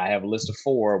 I have a list of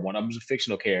 4. One of them's a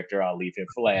fictional character. I'll leave him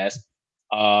for last.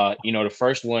 The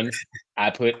first one I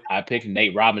picked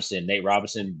Nate Robinson. Nate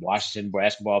Robinson, Washington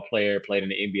basketball player, played in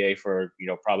the NBA for,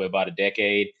 probably about a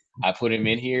decade. I put him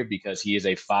in here because he is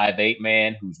a 5'8"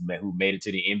 man who made it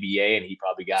to the NBA, and he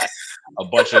probably got a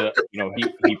bunch of,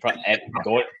 he probably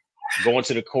going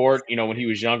to the court, when he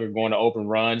was younger, going to open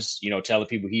runs, telling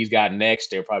people he's got next.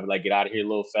 They're probably get out of here,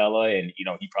 little fella. And,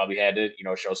 he probably had to,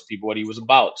 show some people what he was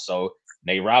about. So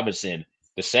Nate Robinson.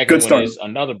 The second one is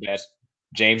another best.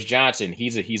 James Johnson,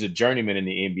 he's a journeyman in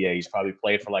the NBA. He's probably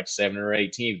played for 7 or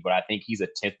 8 teams, but I think he's a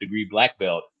 10th degree black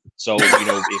belt. So,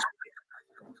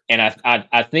 and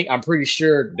I'm pretty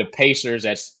sure the Pacers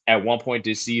at one point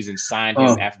this season signed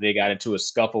him after they got into a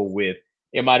scuffle with,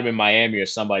 it might have been Miami or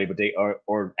somebody, but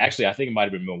or actually I think it might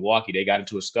have been Milwaukee. They got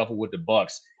into a scuffle with the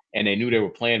Bucks, and they knew they were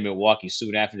playing Milwaukee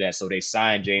soon after that, so they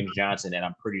signed James Johnson, and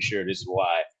I'm pretty sure this is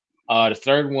why. The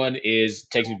third one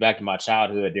takes me back to my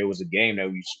childhood. There was a game that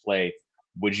we used to play.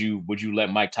 Would you let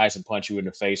Mike Tyson punch you in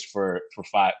the face for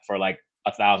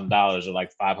 $1,000 or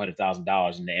like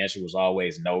 $500,000? And the answer was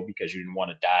always no, because you didn't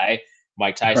want to die.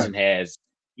 Mike Tyson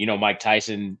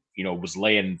was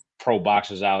laying pro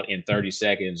boxers out in 30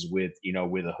 seconds with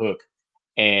a hook.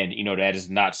 And, that is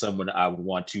not someone I would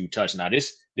want to touch. Now,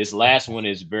 this last one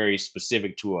is very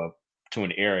specific to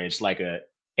an era. It's like a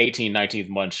 19th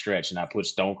month stretch. And I put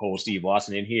Stone Cold Steve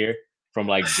Austin in here from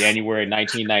like January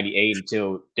 1998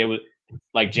 until there was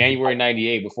like January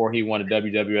 98 before he won a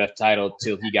WWF title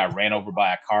till he got ran over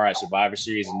by a car at Survivor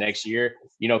Series the next year,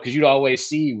 because you'd always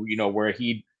see,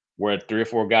 where 3 or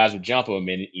 4 guys would jump him,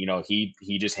 and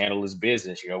he just handled his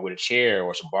business, with a chair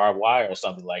or some barbed wire or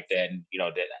something like that. And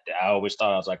that I always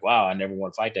thought, I was like, wow, I never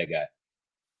want to fight that guy.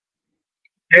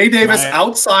 Jay Davis,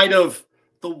 outside of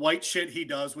the white shit he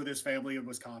does with his family in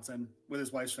Wisconsin, with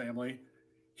his wife's family,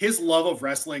 his love of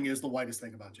wrestling is the whitest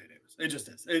thing about Jay Davis. It just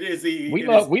is. It is the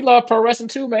we love pro wrestling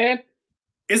too, man.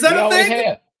 Is that a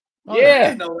thing? Oh,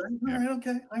 yeah. All right,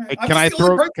 okay. All right. Hey,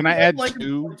 can I add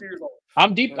two?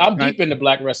 I'm deep into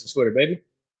Black Wrestling Twitter, baby.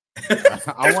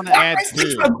 I want to add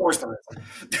two. Of course there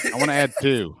is. I want to add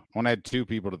two. I want to add 2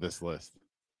 people to this list.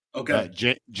 Okay.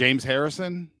 James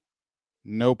Harrison.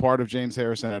 No part of James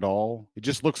Harrison at all. It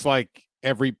just looks like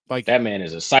that man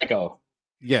is a psycho.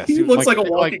 Yes, he looks like a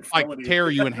walking like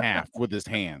tear you in half with his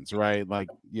hands, right? Like,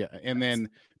 yeah. And then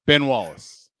Ben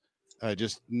Wallace,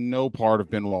 just no part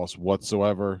of Ben Wallace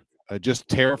whatsoever. Just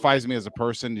terrifies me as a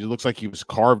person. He looks like he was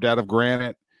carved out of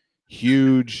granite.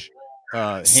 Huge,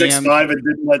 6'5" and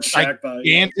didn't let Shaq by.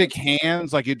 Gigantic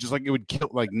hands, it would kill.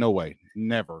 Like, no way,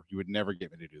 never. You would never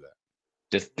get me to do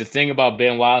that. The thing about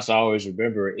Ben Wallace I always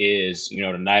remember is,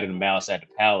 the night of the Malice at the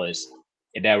Palace.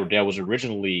 And that was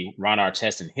originally Ron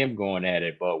Artest and him going at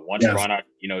it, but once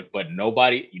but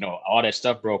nobody, all that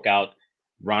stuff broke out.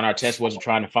 Ron Artest wasn't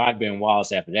trying to find Ben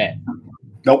Wallace after that.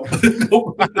 Nope.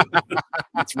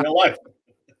 That's real life.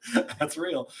 That's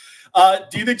real.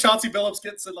 Do you think Chauncey Billups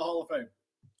gets in the Hall of Fame?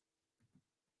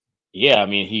 Yeah, I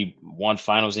mean, he won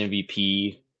Finals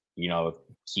MVP.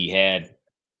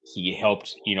 He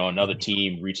helped, another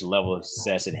team reach a level of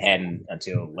success it hadn't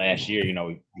until last year.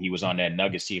 He was on that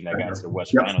Nuggets team that got to the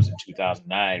West Finals in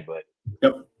 2009. But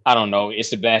I don't know. It's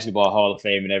the Basketball Hall of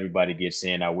Fame, and everybody gets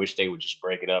in. I wish they would just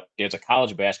break it up. There's a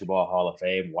College Basketball Hall of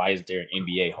Fame. Why isn't there an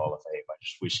NBA Hall of Fame? I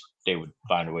just wish they would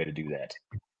find a way to do that.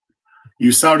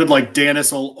 You sounded like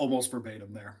Danis almost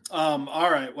verbatim there.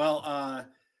 All right. Well,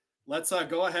 let's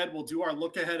go ahead. We'll do our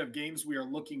look ahead of games we are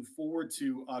looking forward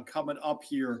to coming up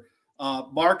here.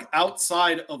 Mark,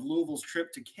 outside of Louisville's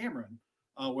trip to Cameron,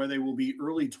 where they will be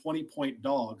early 20-point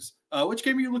dogs, which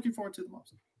game are you looking forward to the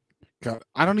most? God,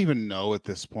 I don't even know at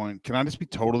this point. Can I just be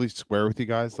totally square with you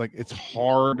guys? Like, it's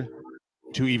hard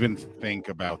to even think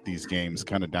about these games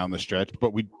kind of down the stretch.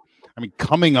 But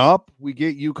coming up, we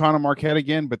get UConn and Marquette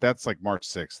again, but that's like March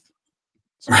 6th.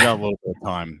 So we got a little bit of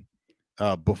time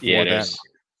before that.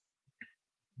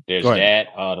 There's that.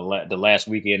 The last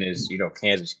weekend is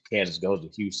Kansas goes to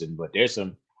Houston, but there's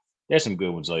some good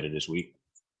ones later this week.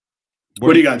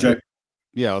 What do you got, Jay?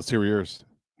 Yeah, let's hear yours.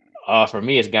 For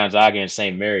me, it's Gonzaga and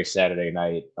St. Mary's Saturday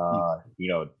night.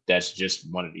 That's just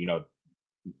one of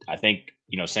I think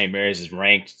St. Mary's is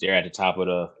ranked. They're at the top of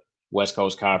the West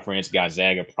Coast Conference.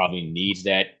 Gonzaga probably needs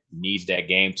that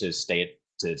game to stay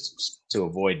to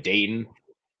avoid Dayton.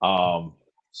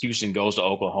 Houston goes to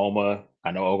Oklahoma. I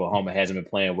know Oklahoma hasn't been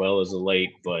playing well as of late,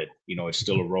 but it's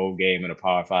still a road game in a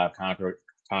Power 5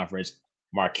 conference.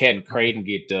 Marquette and Creighton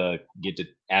get the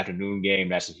afternoon game.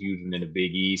 That's a huge one in the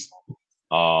Big East.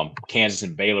 Kansas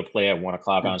and Baylor play at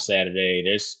 1:00 on Saturday.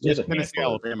 There's a Tennessee,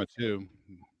 Alabama too.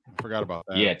 I forgot about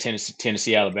that. Yeah,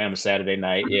 Tennessee, Alabama Saturday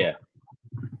night. Yeah.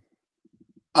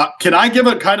 Can I give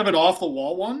a kind of an off the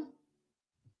wall one?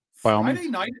 Friday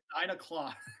night at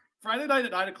 9:00. Friday night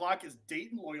at 9:00 is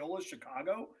Dayton Loyola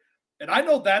Chicago, and I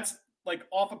know that's like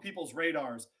off of people's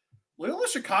radars. Loyola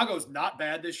Chicago is not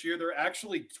bad this year. They're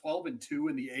actually 12-2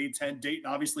 in the A10. Dayton,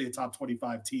 obviously a top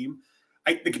 25 team.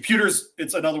 The computers,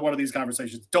 it's another one of these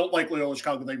conversations. Don't like Loyola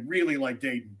Chicago. They really like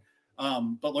Dayton.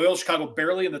 But Loyola Chicago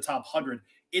barely in the top 100.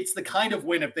 It's the kind of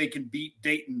win if they can beat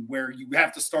Dayton where you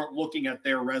have to start looking at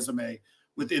their resume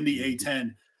within the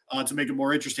A10 to make it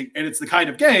more interesting. And it's the kind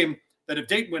of game that if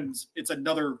Dayton wins, it's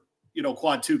another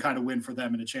quad 2 kind of win for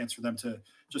them and a chance for them to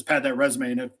just pad that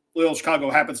resume. And if Loyola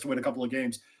Chicago happens to win a couple of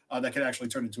games, that could actually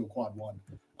turn into a quad 1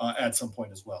 at some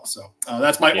point as well. So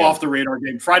that's my off the radar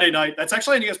game. Friday night. That's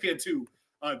actually on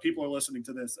ESPN2. People are listening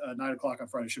to this 9:00 on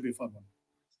Friday. Should be a fun one.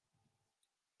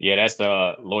 Yeah, that's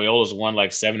the Loyola's won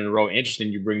like 7 in a row. Interesting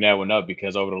you bring that one up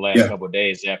because over the last couple of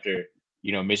days after,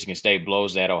 Michigan State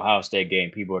blows that Ohio State game,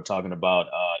 people are talking about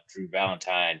Drew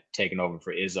Valentine taking over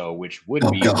for Izzo, which would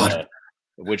be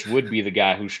which would be the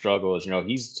guy who struggles.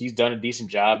 He's done a decent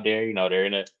job there. They're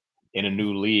in a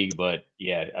new league, but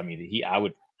yeah, I mean,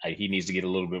 he needs to get a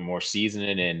little bit more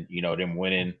seasoning, and them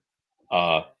winning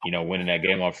that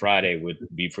game on Friday would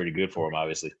be pretty good for him,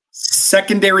 obviously.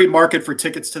 Secondary market for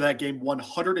tickets to that game,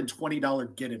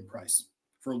 $120 get-in price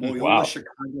for Loyola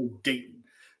Chicago Dayton.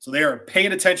 So they are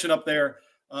paying attention up there.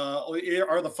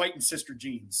 Are the Fighting Sister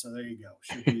Jeans. So there you go.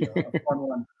 Should be a fun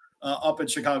one up in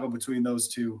Chicago between those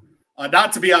two.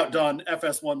 Not to be outdone,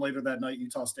 FS1 later that night,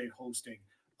 Utah State hosting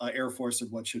Air Force in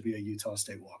what should be a Utah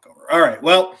State walkover. All right.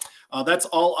 Well, that's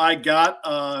all I got.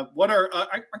 I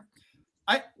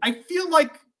feel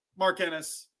like Mark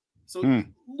Ennis,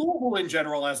 Louisville in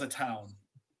general as a town,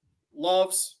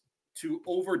 loves to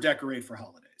over-decorate for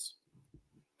holidays.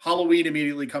 Halloween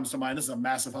immediately comes to mind. This is a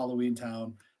massive Halloween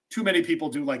town. Too many people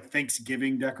do like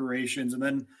Thanksgiving decorations, and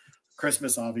then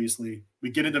Christmas, obviously. We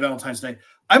get into Valentine's Day.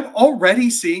 I'm already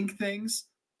seeing things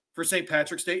for St.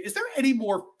 Patrick's Day. Is there any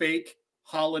more fake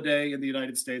holiday in the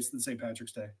United States than St.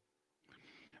 Patrick's Day?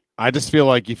 I just feel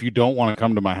like if you don't want to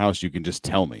come to my house, you can just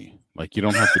tell me. Like, you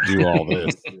don't have to do all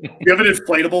this. You have an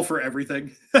inflatable for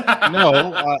everything?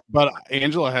 No, but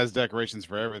Angela has decorations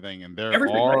for everything, and there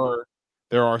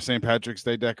are St. Patrick's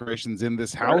Day decorations in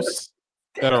this house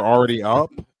that are already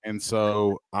up, and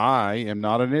so I am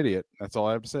not an idiot. That's all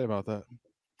I have to say about that.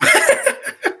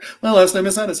 Well, last name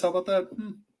is Ennis. How about that?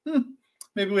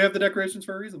 Maybe we have the decorations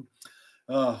for a reason.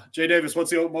 Jay Davis,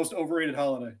 what's the most overrated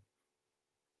holiday?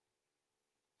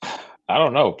 I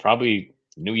don't know. Probably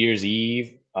New Year's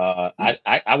Eve.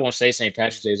 I won't say St.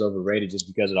 Patrick's Day is overrated just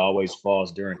because it always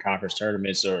falls during conference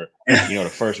tournaments or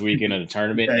the first weekend of the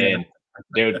tournament. And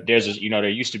there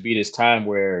used to be this time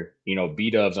where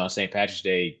B-dubs on St. Patrick's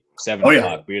Day, 7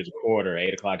 o'clock, beers a quarter,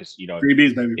 8 o'clock is 3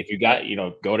 B's, baby. If you got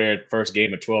go there first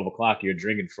game at 12 o'clock, you're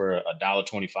drinking for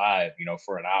 $1.25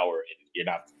 for an hour, and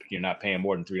you're not paying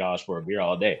more than $3 for a beer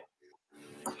all day.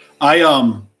 I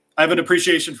have an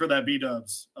appreciation for that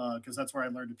B-dubs because that's where I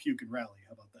learned to puke and rally.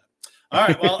 How about that? All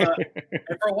right. Well,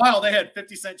 and for a while they had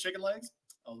 50-cent chicken legs.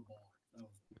 Oh, the ball.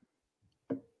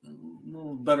 A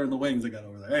little better than the wings I got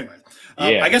over there. Anyway,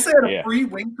 I guess they had a free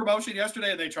wing promotion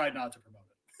yesterday, and they tried not to promote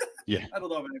it. Yeah, I don't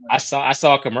know if anybody. I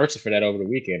saw a commercial for that over the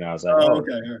weekend. I was like,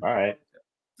 okay, all right.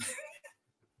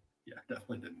 Yeah,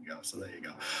 definitely didn't go. So there you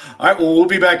go. All right. Well, we'll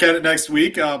be back at it next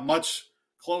week. Much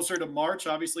closer to March,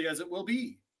 obviously, as it will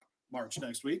be March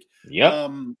next week.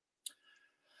 Yep.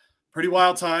 Pretty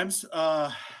wild times.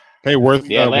 Hey, worth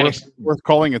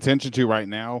calling attention to right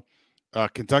now.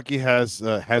 Kentucky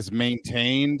has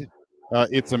maintained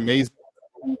its amazing.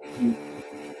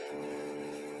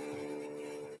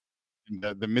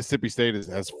 The Mississippi State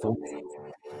has full.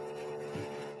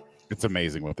 It's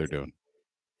amazing what they're doing.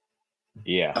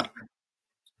 Yeah.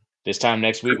 This time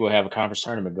next week we'll have a conference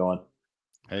tournament going.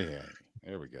 Hey,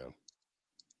 there we go.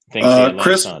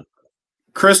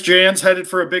 Chris Jans headed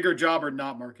for a bigger job or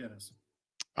not, Mark Ennis?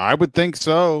 I would think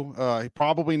so.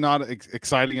 Probably not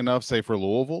exciting enough, say, for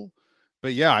Louisville.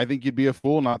 But, yeah, I think you'd be a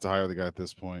fool not to hire the guy at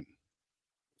this point.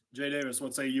 Jay Davis,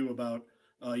 what say you about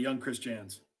young Chris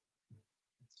Jans?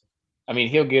 I mean,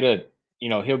 he'll get a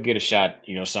shot,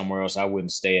 somewhere else. I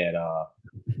wouldn't stay at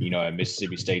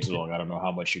Mississippi State too long. I don't know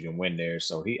how much you can win there.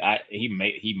 So he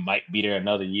might be there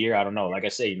another year. I don't know. Like I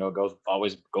say, it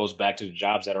always goes back to the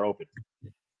jobs that are open.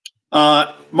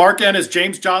 Mark Ennis,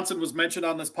 James Johnson was mentioned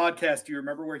on this podcast. Do you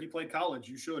remember where he played college?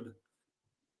 You should.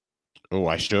 Oh,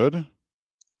 I should?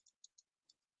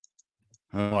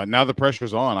 Now the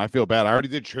pressure's on. I feel bad. I already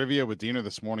did trivia with Diener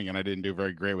this morning, and I didn't do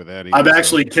very great with that either. I'm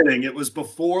actually kidding. It was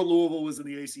before Louisville was in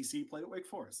the ACC. Played at Wake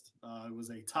Forest. It was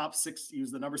a top 6. He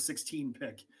was the number 16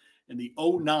 pick in the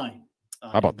 2009.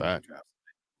 How about that? Draft.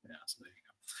 Yeah, so there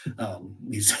you go.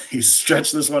 He's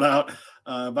stretched this one out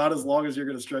about as long as you're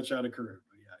going to stretch out a career.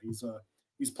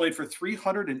 He's played for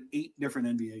 308 different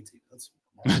NBA teams. That's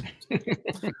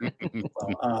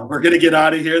we're going to get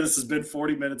out of here. This has been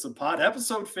 40 Minutes of Pod,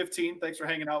 episode 15. Thanks for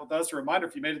hanging out with us. A reminder,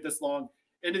 if you made it this long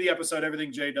into the episode,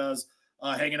 everything Jay does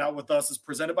hanging out with us is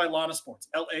presented by Lana Sports,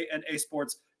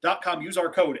 LANAsports.com. Use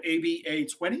our code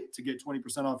ABA20 to get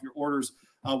 20% off your orders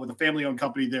with a family-owned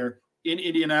company there in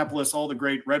Indianapolis. All the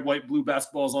great red, white, blue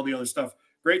basketballs, all the other stuff.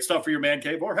 Great stuff for your man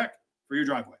cave or, heck, for your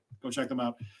driveway. Go check them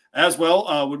out as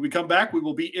well. When we come back, we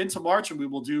will be into March, and we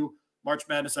will do March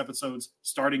Madness episodes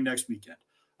starting next weekend.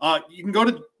 You can go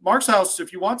to Mark's house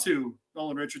if you want to,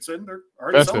 Nolan Richardson. They're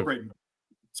already celebrating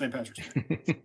St. Patrick's Day.